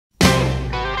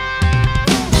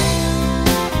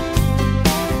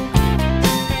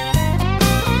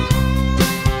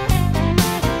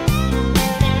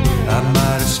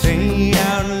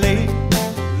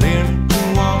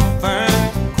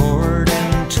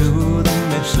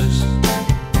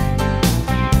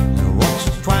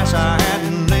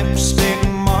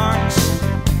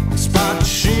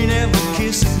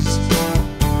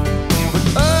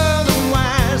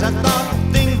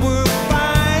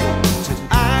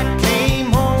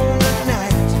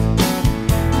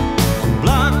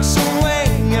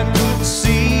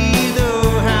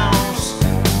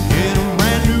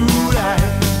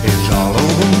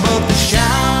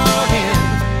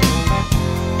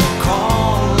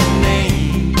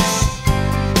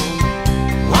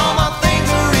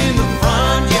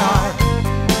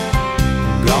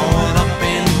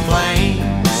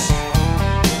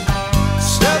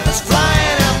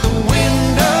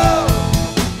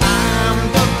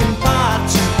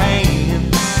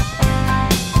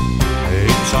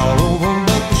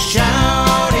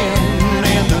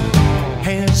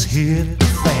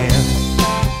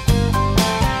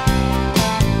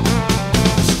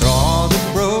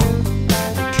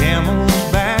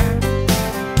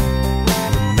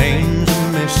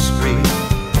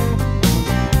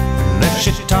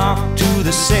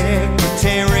the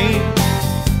secretary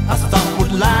I thought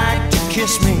would like to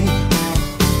kiss me.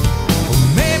 Or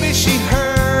maybe she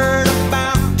heard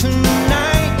about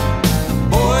tonight. The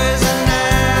boys and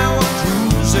I were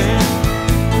cruising.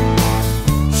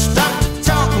 Stopped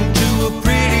talking to a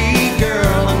pretty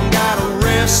girl and got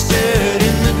arrested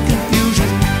in the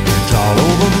confusion. It's all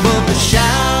over but the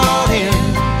shouting,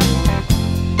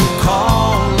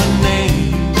 calling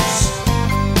names.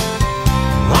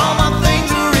 All my things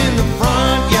are in the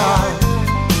front yard,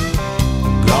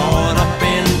 going up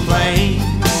in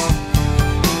flames.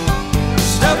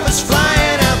 Stuff is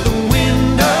flying out the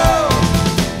window.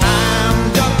 I'm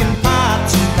ducking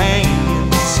pots and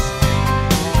pans.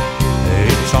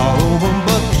 It's all over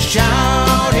but the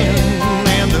shouting,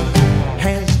 and the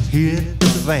has hit the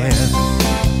fan.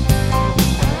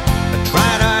 I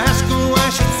tried to ask her why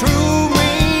she threw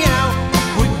me out.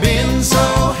 We'd been so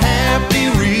happy,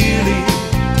 really.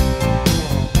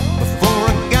 Before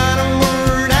I got a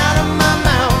word out of my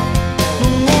mouth, the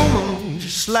woman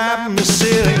just slapped me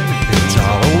silly. It's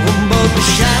all over but the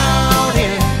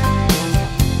shouting,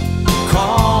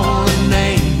 calling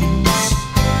names.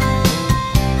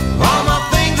 All my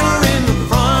things are in the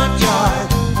front yard,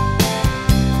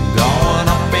 going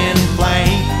up in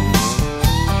flames.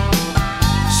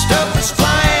 Stuff is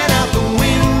flying out the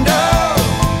window.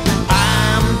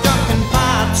 I'm ducking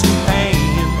pots and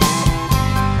pans.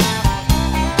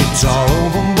 It's all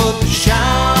over but the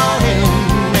shouting,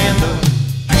 and the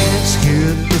has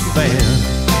hit the fan.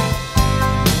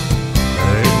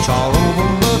 It's all over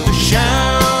but the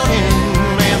shouting,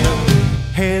 and the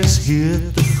has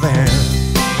hit the fan.